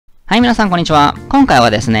はい、皆さんこんにちは。今回は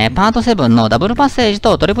ですね、パート7のダブルパッセージ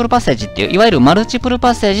とトリプルパッセージっていう、いわゆるマルチプル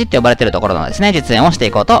パッセージって呼ばれているところのですね、実演をして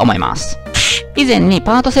いこうと思います。以前に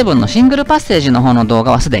パート7のシングルパッセージの方の動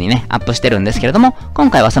画はすでにね、アップしてるんですけれども、今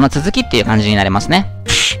回はその続きっていう感じになりますね。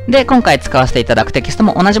で、今回使わせていただくテキスト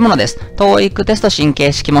も同じものです。TOEIC テスト新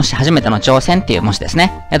形式模試初めての挑戦っていう模試です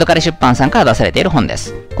ね。やどかり出版さんから出されている本で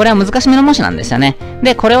す。これは難しめの模試なんですよね。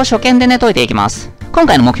で、これを初見でね、解いていきます。今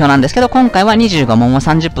回の目標なんですけど、今回は25問を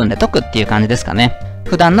30分で解くっていう感じですかね。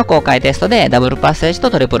普段の公開テストでダブルパッセージと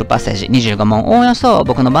トリプルパッセージ25問をおおよそ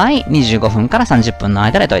僕の場合25分から30分の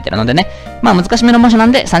間で解いてるのでね、まあ難しめの模試な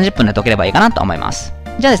んで30分で解ければいいかなと思います。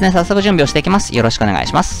じゃあですね、早速準備をしていきます。よろしくお願い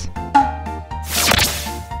します。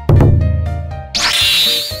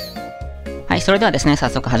はい、それではですね、早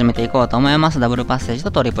速始めていこうと思います。ダブルパッセージ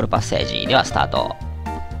とトリプルパッセージではスタート。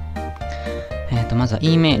まずは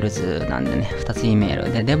E メールズなんでね、2つ E メー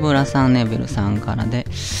ルで、デブラさん、ネビルさんからで、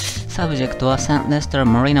サブジェクトはサンレスター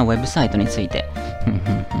マリーナウェブサイトについて、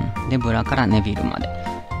デブラからネビルまで、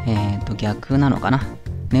逆なのかな。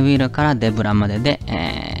ネビルからデブラまでで、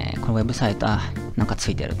このウェブサイトはなんか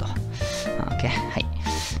ついてると。OK。はい。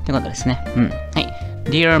ということですね。はい。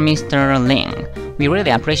Dear Mr. Lin, we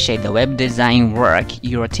really appreciate the web design work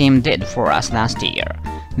your team did for us last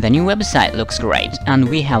year.The new website looks great, and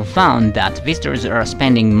we have found that visitors are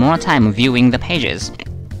spending more time viewing the pages.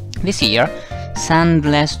 This year,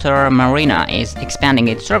 Sandlester Marina is expanding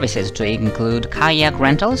its services to include kayak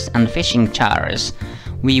rentals and fishing charters.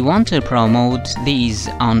 We want to promote these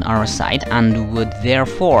on our site and would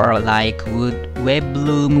therefore like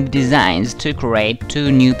Webloom Designs to create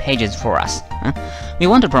 2 new pages for us. We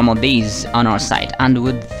want to promote these on our site and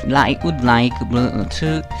would like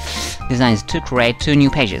to designs to create 2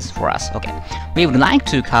 new pages for us. Okay. We would like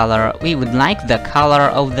the color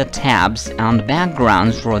of the tabs and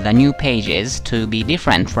backgrounds for the new pages to be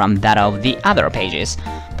different from that of the other pages.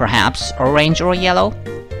 Perhaps orange or yellow?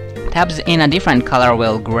 Tabs in a different color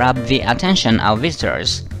will grab the attention of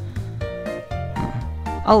visitors.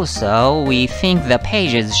 Also, we think the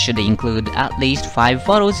pages should include at least 5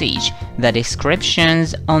 photos each. The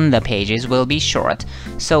descriptions on the pages will be short,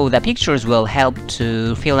 so the pictures will help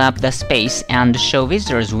to fill up the space and show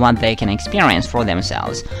visitors what they can experience for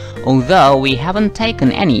themselves. Although we haven't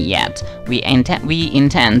taken any yet, we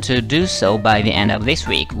intend to do so by the end of this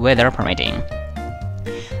week, weather permitting.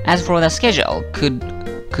 As for the schedule, could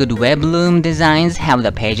Webloom Designs have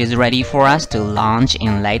the pages ready for us to launch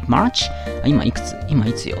in late March? 今い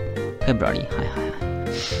つよ February は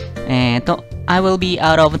い。I will be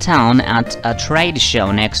out of town at a trade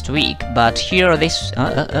show next week, but here this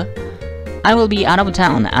I will be out of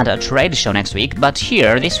town at a trade show next week, but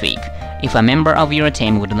here this week. If a member of your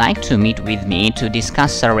team would like to meet with me to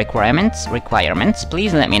discuss our requirements,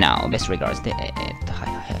 please let me know. Best regards. で、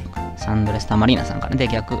サンドレスタマリーナさんからで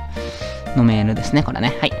逆のメールですね、これ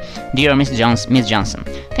ね。はい。Dear Miss Johnson,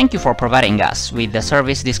 thank you for providing us with the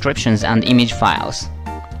service descriptions and image files.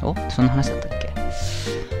 お、そんな話だったっけ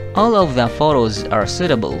All of the photos are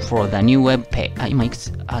suitable for the new web page.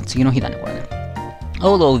 次の日だね、これね。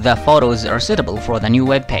All of the photos are suitable for the new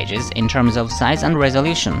web pages in terms of size and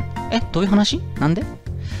resolution. どういう話なんで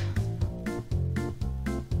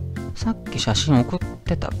さっき写真送っ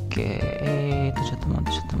てたっけちょっと待っ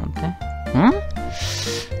て。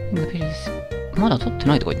まだ撮って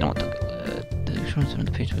ないとか言ってなかったっけ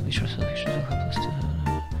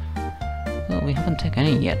We haven't taken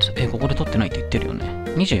any yet. ここで撮ってないって言ってるよね。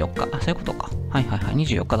24日。そういうことか。はい。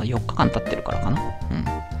24日だ。4日間経ってるからかな。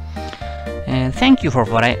Thank you for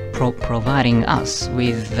providing us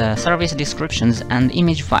with the service descriptions and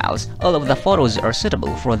image files. All of the photos are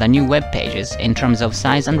suitable for the new web pages in terms of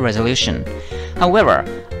size and resolution. However,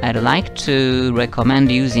 I'd like to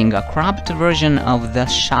recommend using a cropped version of the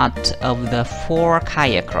shot of the 4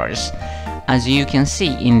 kayakers. As you can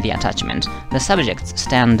see in the attachment, the subjects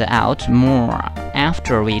stand out more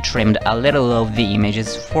after we trimmed a little of the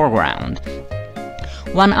image's foreground.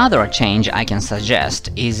 One other change I can suggest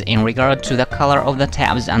is in regard to the color of the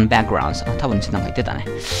tabs and backgrounds. 多分なんか言ってたね。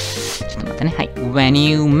ちょっと待ってね。はい。When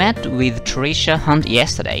you met with Tricia Hunt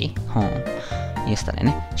yesterday,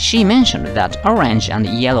 she mentioned that orange and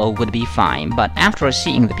yellow would be fine, but after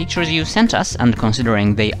seeing the pictures you sent us and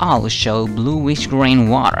considering they all show bluish green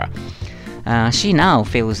water, she now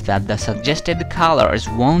feels that the suggested colors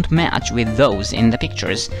won't match with those in the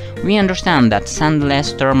pictures. We understand that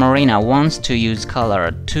Sandlester Marina wants to use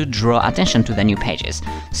color to draw attention to the new pages,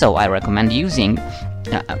 so I recommend using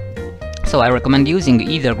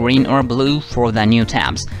either green or blue for the new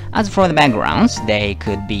tabs. As for the backgrounds, they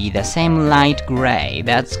could be the same light gray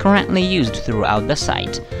that's currently used throughout the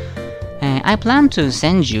site. I plan to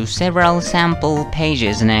send you several sample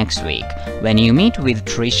pages next week. When you meet with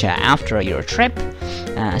Trisha after your trip,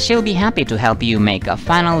 she'll be happy to help you make a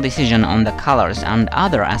final decision on the colors and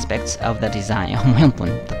other aspects of the design. もう4分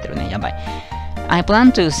経ってるね、やばい。I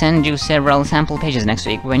plan to send you several sample pages next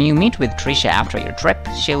week. When you meet with Trisha after your trip,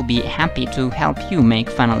 she'll be happy to help you make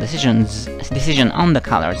final decision on the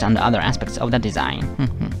colors and other aspects of the design.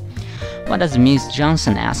 What does Ms.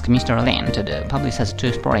 Johnson ask Mr. Lin to do? Publicize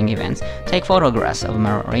 2 sporting events. Take photographs of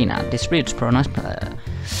Marina. Distribute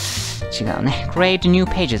違うね。Create new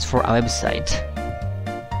pages for a website.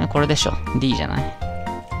 これでしょ。D じゃない。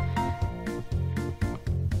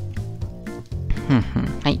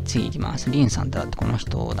はい、次いきます。リンさんってだってこの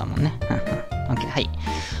人だもんね。OK、はい。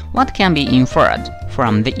What can be inferred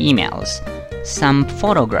from the emails? Some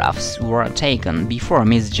photographs were taken before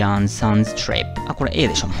Ms. Johnson's trip. あ、これ A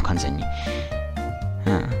でしょ、もう完全に。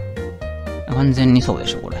完全にそうで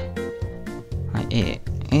しょ、これ。はい、A。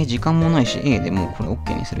時間もないし A でもうこれ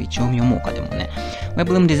OK にする。一応読もうかでもね。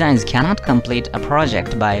Webloom Designs cannot complete a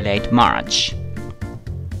project by late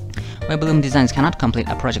March.Webloom Designs cannot complete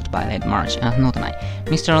a project by late March. ノートない。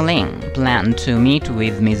Mr. Lin planned to meet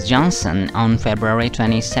with Ms. Johnson on February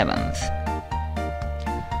 27th.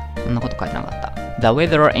 そんなこと書いてなかった。The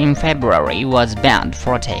weather in February was bad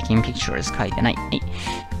for taking pictures. 書いてない。はい。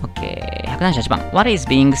OK。178番。What is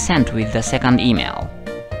being sent with the second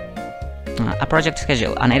email?A project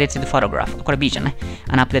schedule, an edited photograph. これ B じゃない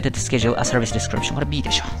 ?An updated schedule, a service description. これ B で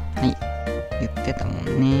しょ。はい。言ってたもん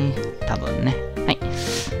ね。多分ね。はい。言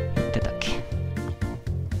ってたっけ。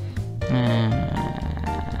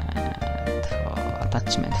アタッ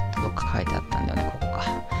チメントってどっか書いてあったんだよね、ここか。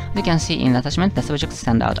You can see in the attachment the subject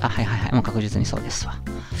stand out. あ、はいはいはい。もう確実にそうですわ。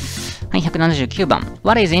はい、179番。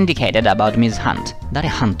What is indicated about Ms. Hunt? 誰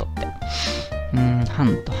ハントって。ハ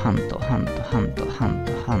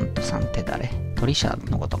ントさんって誰？トリシ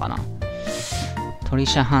ャのことかな？トリ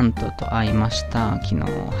シャハントと会いました、昨日。は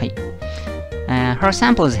い。Her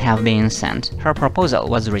samples have been sent. Her proposal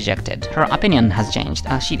was rejected. Her opinion has changed.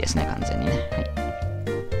 あ、C ですね、完全にね。はい。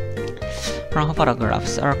Her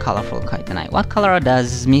photographs are colorful 書いてない。What color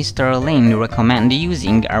does Mr. Lin recommend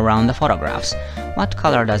using around the photographs?What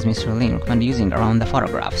color does Mr. Lin recommend using around the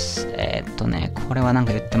photographs? これはなん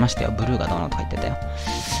か言ってましたよ。ブルーがどうのとか言ってたよ。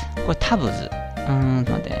これタブズ。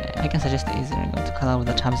待って。I can suggest easily to color with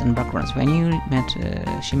the tabs and backgrounds. When you met,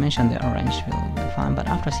 she mentioned the orange will be fine, but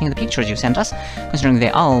after seeing the pictures you sent us, considering they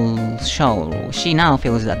all show, she now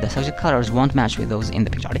feels that the subject colors won't match with those in the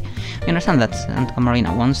picture. We understand that Santa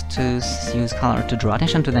Marina wants to use color to draw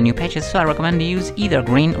attention to the new pages, so I recommend you use either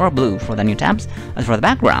green or blue for the new tabs. As for the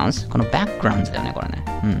backgrounds, この backgrounds だよね、これね。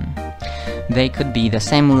They could be the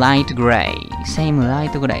same light gray. Same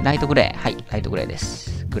light gray. ライトグレー。はい、ライトグレーで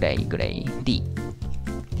す。グレー。D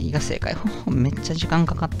が正解。めっちゃ時間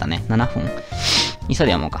かかったね。7分。急いで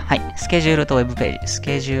読もうか。はい。スケジュールとウェブページ。ス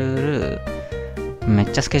ケジュール、めっ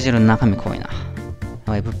ちゃスケジュールの中身濃いな。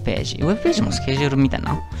ウェブページ。ウェブページもスケジュールみたい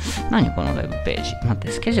な。何このウェブページ。待っ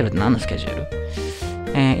て、スケジュールって何のスケジュール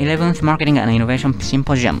？11th Marketing and Innovation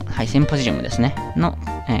Symposium。はい、シンポジウムですね。の、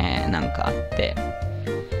なんかあって。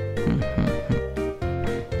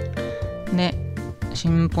で、シ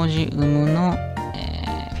ンポジウムの、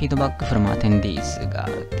フィードバックフロムアテンディーズがあ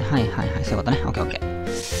るって。はい、そういうことね。OK。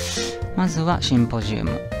まずはシンポジウ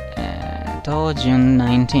ム。June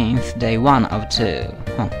 19th, day 1 of 2。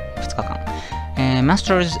2日間。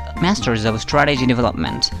Masters of Strategy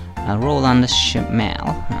Development, Roland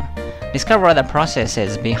Schmel.Discover the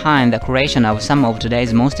processes behind the creation of some of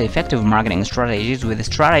today's most effective marketing strategies with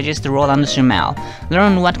strategist Roland Schmel.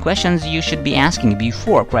 Learn what questions you should be asking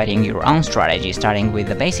before creating your own strategy, starting with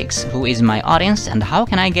the basics. Who is my audience and how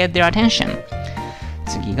can I get their attention?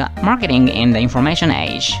 次が Marketing in the Information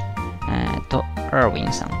Age.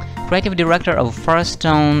 Erwin さん。Creative Director of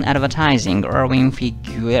Firstone Advertising, Erwin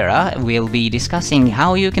Figuera, will be discussing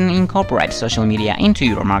how you can incorporate social media into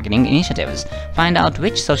your marketing initiatives. Find out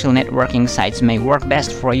which social networking sites may work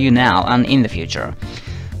best for you now and in the future.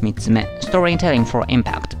 3つ目 Storytelling for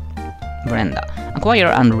Impact. Brenda. Acquire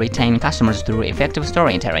and retain customers through effective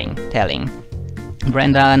storytelling.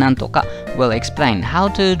 Brenda なんとか will explain how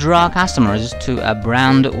to draw customers to a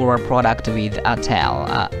brand or product with a tale.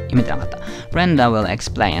 読めてなかった。Brenda will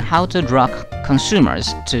explain how to draw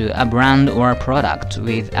consumers to a brand or product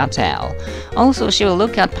with a tale. Also, she will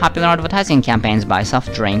look at popular advertising campaigns by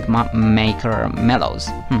soft drink maker Mellows.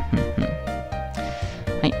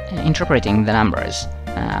 Interpreting the numbers.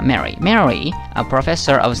 Mary, a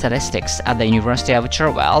professor of statistics at the University of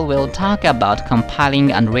Cherwell, will talk about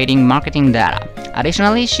compiling and reading marketing data.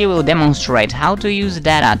 Additionally, she will demonstrate how to use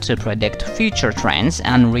data to predict future trends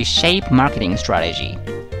and reshape marketing strategy.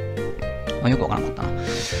 よくわからなかったな。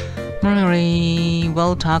Marjorie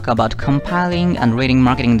will talk about compiling and reading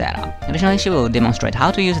marketing data. Additionally, she will demonstrate how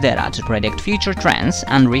to use data to predict future trends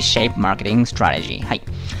and reshape marketing strategy. はい。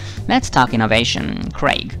Let's talk innovation.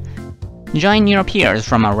 Craig. Join your peers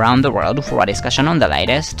from around the world for a discussion on the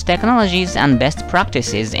latest technologies and best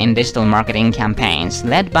practices in digital marketing campaigns,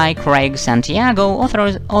 led by Craig Santiago,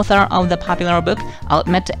 author of the popular book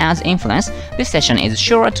Ultimate Ads Influence. This session is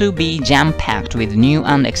sure to be jam-packed with new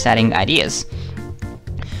and exciting ideas.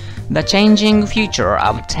 The changing future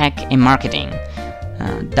of tech in marketing.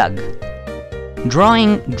 Doug.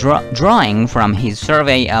 Drawing from his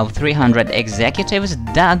survey of 300 executives,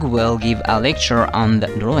 Doug will give a lecture on the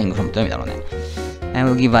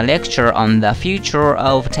will give a lecture on the future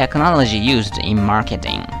of technology used in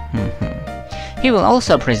marketing. He will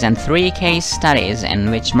also present 3 case studies in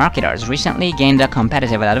which marketers recently gained a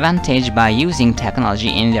competitive advantage by using technology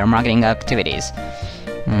in their marketing activities.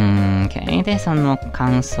 Okay. で、その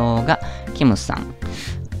感想がキムさん。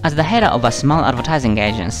As the head of a small advertising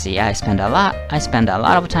agency, I spend a lot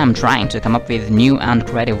of time trying to come up with new and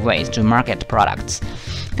creative ways to market products.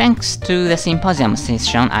 Thanks to the symposium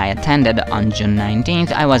session I attended on June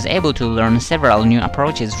 19th, I was able to learn several new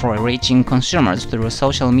approaches for reaching consumers through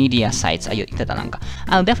social media sites.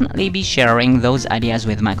 I'll definitely be sharing those ideas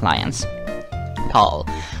with my clients. Paul.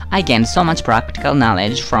 I gained so much practical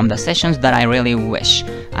knowledge from the sessions that I really wish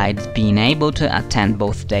I'd been able to attend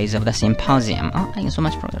both days of the symposium. I gained so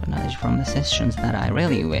much practical knowledge from the sessions that I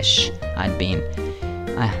really wish I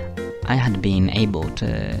had been able to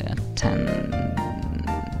attend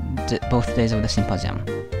both days of the symposium.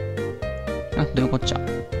 どういうこっちゃ?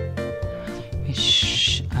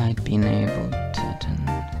 Wish I'd been able to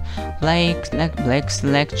attend.Blake's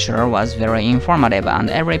lecture was very informative, and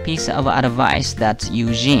every piece of advice that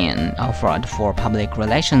Eugene offered for public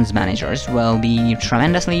relations managers will be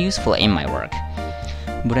tremendously useful in my work.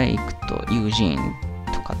 ブレイクとユージーン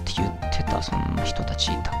とかって言ってたそんな人た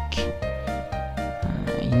ちいたっけ？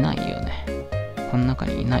いないよね。この中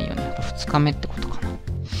にいないよね。やっぱ2日目ってことかな。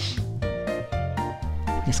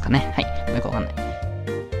ですかね。はい。よくわかんない。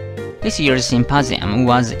This year's symposium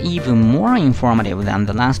was even more informative than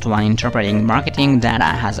the last one. Interpreting marketing data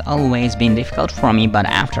has always been difficult for me, but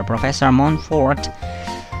after Professor Montfort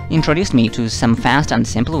introduced me to some fast and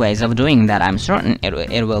simple ways of doing that, I'm certain it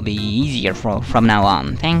will be easier from now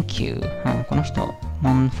on. Thank you. この人、モ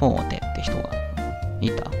ンフォーテって人がい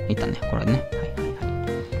たね。これね。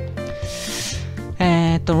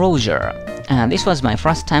Roger.This was my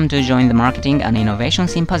first time to join the Marketing and Innovation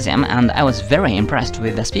Symposium, and I was very impressed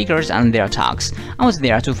with the speakers and their talks. I was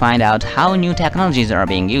there to find out how new technologies are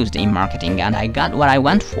being used in marketing, and I got what I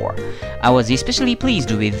went for. I was especially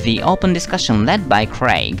pleased with the open discussion led by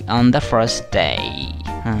Craig on the first day.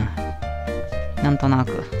 なんとな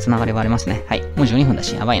くつながりはありますね。はい。もう12分だ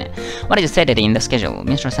し、やばいね。What is stated in the schedule?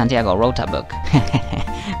 Mr. Santiago wrote a book.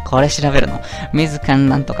 これ調べるの。Ms. Kan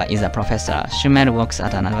なんとか is a professor. Shumel works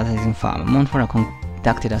at an advertising firm. Montfort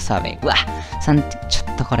conducted a survey. うわ、ち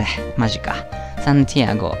ょっとこれ、マジか。サンティ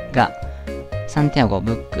アゴ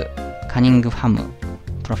ブック、カニングファム、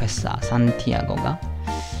プロフェッサー、サンティアゴが、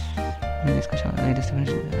書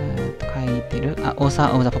いてる、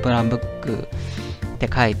Author of the Popular Bookって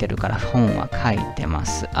書いてるから本は書いてま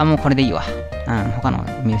す。もうこれでいいわ。他の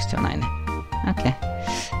見る必要ないね。OK。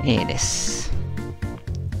A です。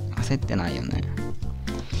焦ってないよね。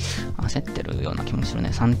焦ってるような気もする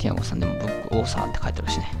ね。サンティアゴさんでもブックオーサーって書いてる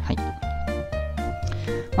しね。はい。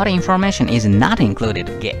What information is not included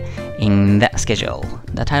in the schedule?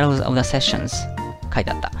 The titles of the sessions 書い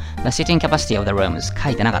てあった。The seating capacity of the rooms 書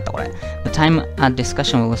いてなかったこれ。The time a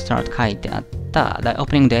discussion will start 書いてあった。The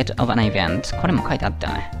opening date of an event これも書いてあった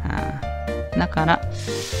よね。だから、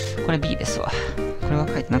これ B ですわ。これは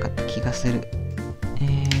書いてなかった気がする。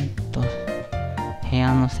部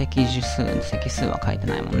屋の席数は書いて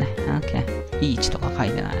ないもんね。OK。each とか書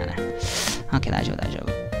いてないよね。OK、大丈夫。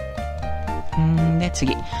で、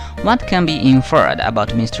次。What can be inferred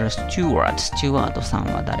about Mr. Stewart? スチュワートさん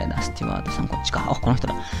は誰だ？スチュワートさんこっちか。この人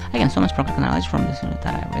だ。I gained so much practical knowledge from this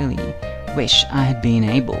that I really wish I had been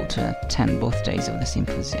able to attend both days of the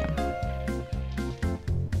symposium.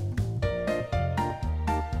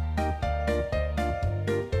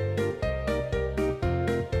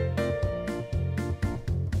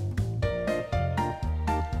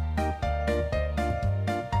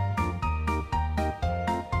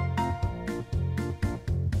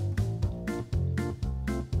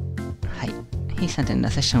 He sat in a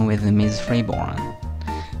session with Ms. Freeborn.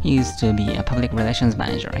 He used to be a public relations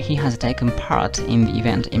manager. He has taken part in the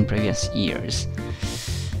event in previous years.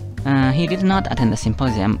 He did not attend the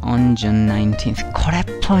symposium on June 19th. これっ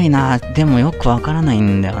ぽいな。でもよくわからない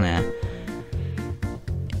んだよね。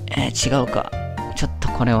違うか。ちょっと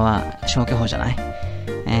これは消去法じゃない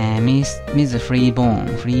？Miss Freeborn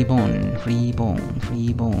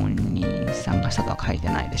に参加したとは書いて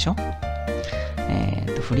ないでしょ？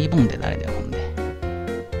フリーボーンって誰だよ、ほんで。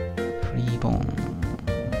フリーボー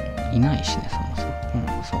ンいないしね、そもそ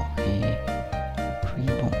も。そう。フリ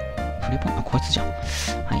ーボーン、あ、こいつじゃん。は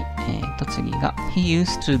い。次が、He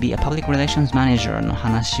used to be a public relations manager の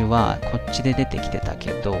話はこっちで出てきてた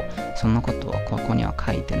けど、そんなことはここには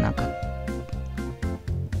書いてなかった。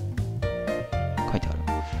書いてある。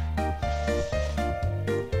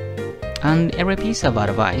And every piece of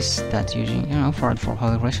advice that using, for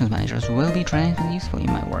public relations managers will be tremendously useful in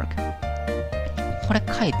my work. これ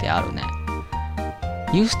書いてあるね。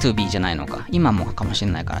used to be じゃないのか。今もかもし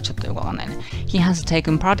れないからちょっとよくわかんないね。He has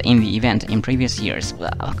taken part in the event in previous years. う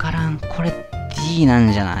わ、わからん。これ D な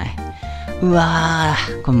んじゃない？うわ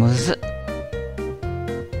ー、これむずっ。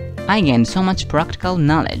I gained so much practical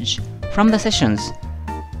knowledge from the sessions.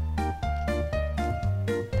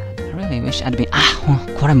 I really wish I'd been...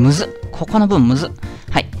 これむずっ。ここの分むずっ。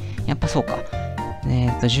はい。やっぱそうか。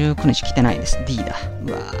19日来てないです。D だ。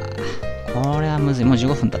うわー。これはむずい。もう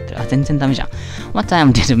15分経ってる。あ、全然ダメじゃん。What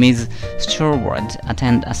time did Ms. Stewart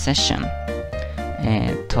attend a session?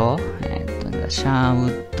 シャーウ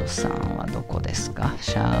ッドさんはどこですか？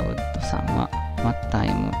シャーウッドさんは What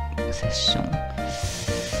time session?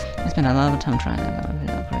 I spent a lot of time trying to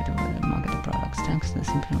create market products. Thanks to the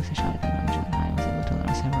simple session, I was able to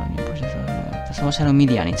learn several new projects. ソーシャルメ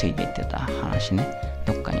ディアについて言ってた話ね。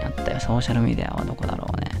どっかにあったよ。ソーシャルメディアはどこだろ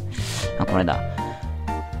うね。あ、これだ。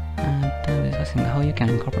Discussing how you can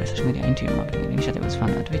incorporate social media into your marketing initiative was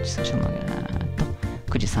found at which social media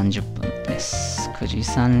 9時30分です。9時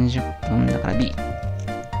30分だから B。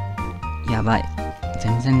やばい。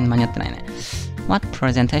全然間に合ってないね。What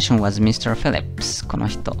presentation was Mr. Phillips? この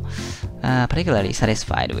人。particularly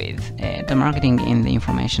satisfied with the marketing in the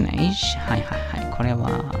information age? はいはいはい。これは、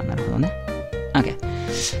なるほどね。Okay.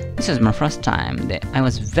 This was my first time that I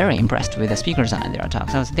was very impressed with the speakers and their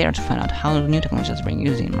talks. I was there to find out how new technologies are being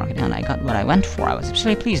used in marketing and I got what I went for. I was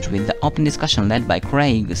especially pleased with the open discussion led by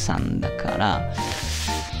Craig さんだから、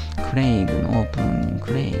クレイグのオープン、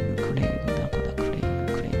クレイグ、どこだ、クレイ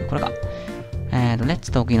グ、これか。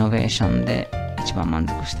Let's Talk Innovation で一番満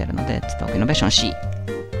足してるので、Let's Talk Innovation C。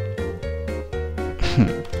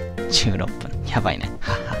16分。やばいね。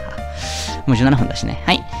もう17分だしね。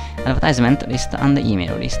はい。アドバタイズメントリスト&イメ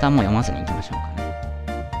ールリストはもう読まずに行きましょうかね。